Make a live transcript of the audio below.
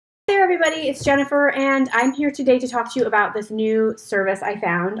everybody, it's Jennifer, and I'm here today to talk to you about this new service I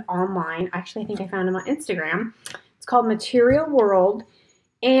found online. Actually, I think I found them on Instagram. It's called Material World,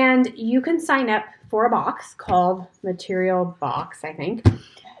 and you can sign up for a box called Material Box, I think.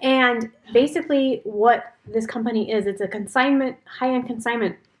 And basically what this company is, it's a consignment, high-end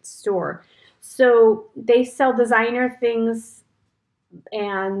consignment store. So they sell designer things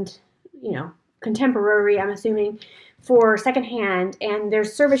and, you know, contemporary, I'm assuming, for secondhand, and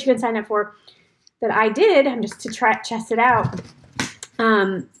there's service you can sign up for that I did, just to test it out.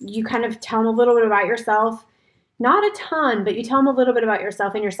 You kind of tell them a little bit about yourself, not a ton, but you tell them a little bit about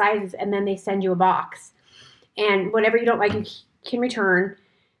yourself and your sizes, and then they send you a box. And whatever you don't like, you can return.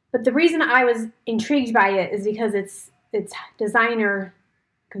 But the reason I was intrigued by it is because it's designer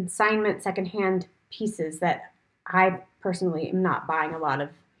consignment secondhand pieces that I personally am not buying a lot of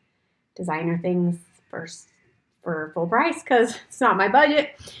designer things for full price because it's not my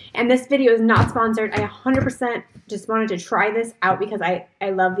budget. And this video is not sponsored. I 100% just wanted to try this out because I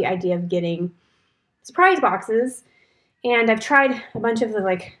love the idea of getting surprise boxes. And I've tried a bunch of the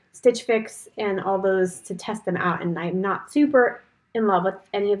like Stitch Fix and all those to test them out, and I'm not super in love with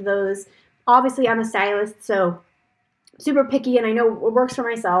any of those. Obviously, I'm a stylist, so super picky, and I know it works for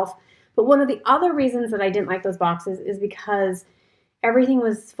myself. But one of the other reasons that I didn't like those boxes is because everything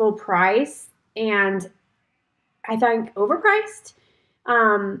was full price, and I think overpriced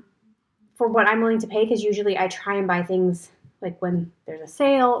for what I'm willing to pay, because usually I try and buy things like when there's a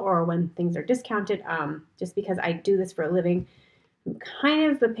sale or when things are discounted, just because I do this for a living. I'm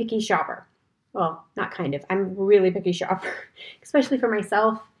kind of a picky shopper. Well, not kind of. I'm a really picky shopper, especially for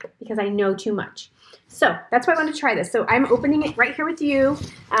myself, because I know too much. So that's why I wanted to try this. So I'm opening it right here with you.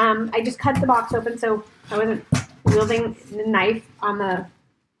 I just cut the box open so I wasn't wielding the knife on the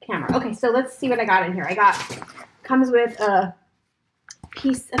camera. Okay, so let's see what I got in here. Comes with a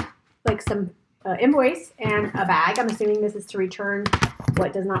piece of like some invoice and a bag. I'm assuming this is to return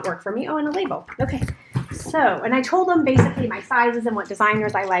what does not work for me. Oh, and a label. Okay. So, and I told them basically my sizes and what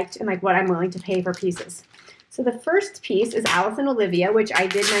designers I liked and like what I'm willing to pay for pieces. So the first piece is Alice and Olivia, which I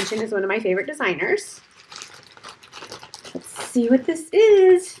did mention is one of my favorite designers. Let's see what this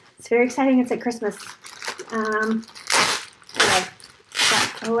is. It's very exciting. It's at Christmas.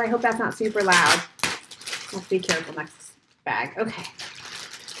 Oh, I hope that's not super loud. Let's be careful next bag. Okay.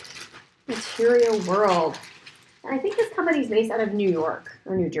 Material World. And I think this company is based out of New York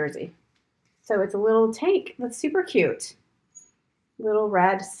or New Jersey. So it's a little tank that's super cute. Little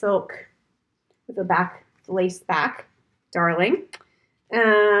red silk with a back, lace back. Darling.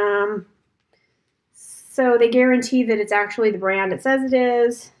 So they guarantee that it's actually the brand it says it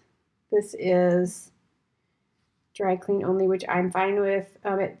is. This is dry clean only, which I'm fine with.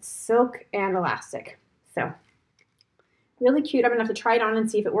 It's silk and elastic. So really cute. I'm going to have to try it on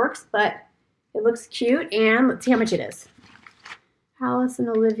and see if it works, but it looks cute. And let's see how much it is. Alice and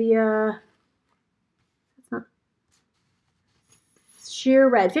Olivia. That's not sheer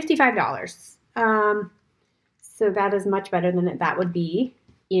red, $55. So that is much better than that would be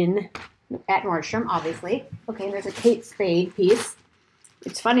at Nordstrom, obviously. Okay, and there's a Kate Spade piece.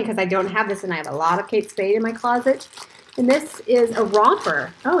 It's funny because I don't have this, and I have a lot of Kate Spade in my closet. And this is a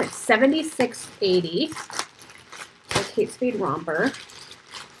romper. Oh, it's $76.80. A Kate Spade romper.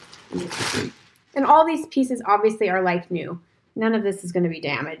 And all these pieces obviously are like new. None of this is going to be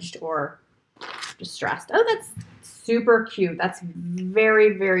damaged or distressed. Oh, that's super cute. That's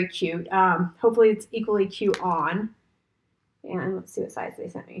very, very cute. Hopefully it's equally cute on. And let's see what size they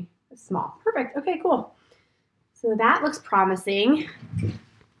sent me. It's small. Perfect. Okay, cool. So that looks promising.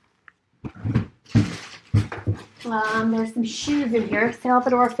 There's some shoes in here.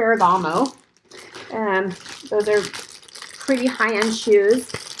 Salvatore Ferragamo. Those are pretty high-end shoes.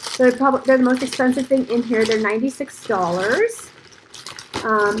 They're the most expensive thing in here. They're $96.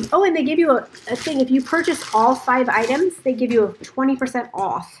 Oh, and they give you a thing. If you purchase all 5 items, they give you a 20%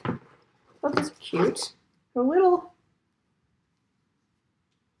 off. Oh, those are cute. They're little.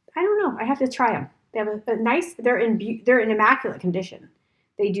 I don't know. I have to try them. They have a nice. They're in immaculate condition.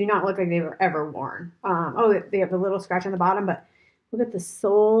 They do not look like they were ever worn. Oh, they have a little scratch on the bottom, but look at the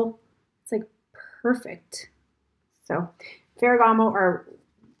sole. It's like perfect. So Ferragamo are,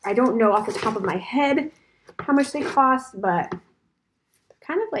 I don't know off the top of my head how much they cost, but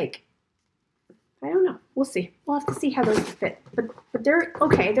kind of like, I don't know. We'll see. We'll have to see how those fit. But they're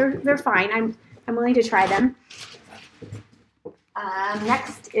okay. They're fine. I'm willing to try them.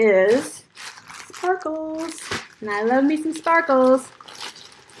 Next is sparkles, and I love me some sparkles.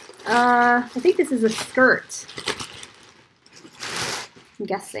 I think this is a skirt. I'm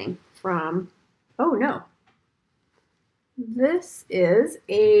guessing from. Oh no, This is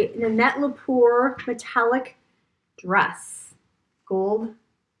a Nanette Lepore metallic dress, gold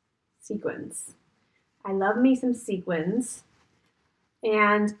sequins. I love me some sequins.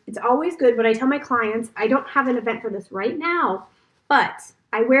 And it's always good when I tell my clients, I don't have an event for this right now, but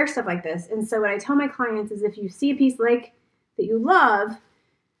I wear stuff like this. And so what I tell my clients is if you see a piece like that you love,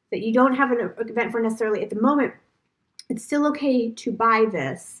 that you don't have an event for necessarily at the moment, it's still okay to buy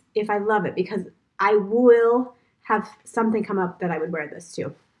this if I love it, because I will have something come up that I would wear this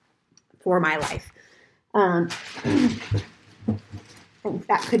to for my life. And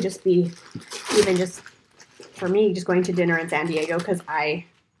that could just be even just for me, just going to dinner in San Diego, because I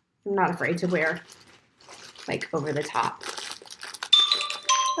am not afraid to wear like over the top.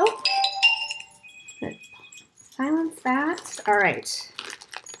 Oh, let's silence that. All right.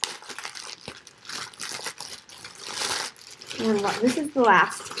 And this is the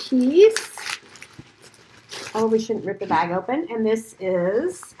last piece. Oh, we shouldn't rip the bag open. And this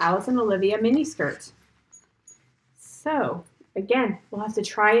is Alice and Olivia mini skirt. So again, we'll have to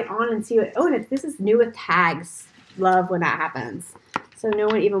try it on and see what, oh, and this is new with tags. Love when that happens. So no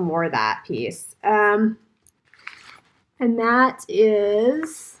one even wore that piece. And that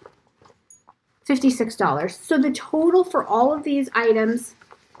is $56. So the total for all of these items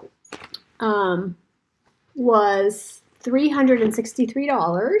was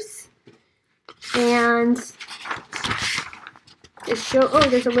 $363. And it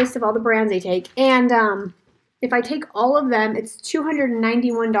there's a list of all the brands they take. And if I take all of them, it's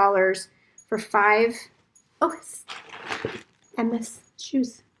 $291 for 5. Oh, MS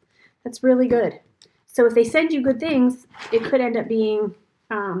shoes. That's really good. So if they send you good things, it could end up being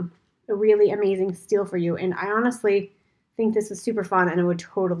a really amazing steal for you. And I honestly think this is super fun, and I would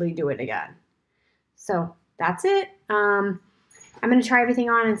totally do it again. So that's it. I'm going to try everything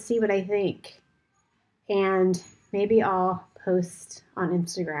on and see what I think. And maybe I'll post on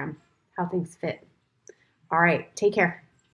Instagram how things fit. All right, take care.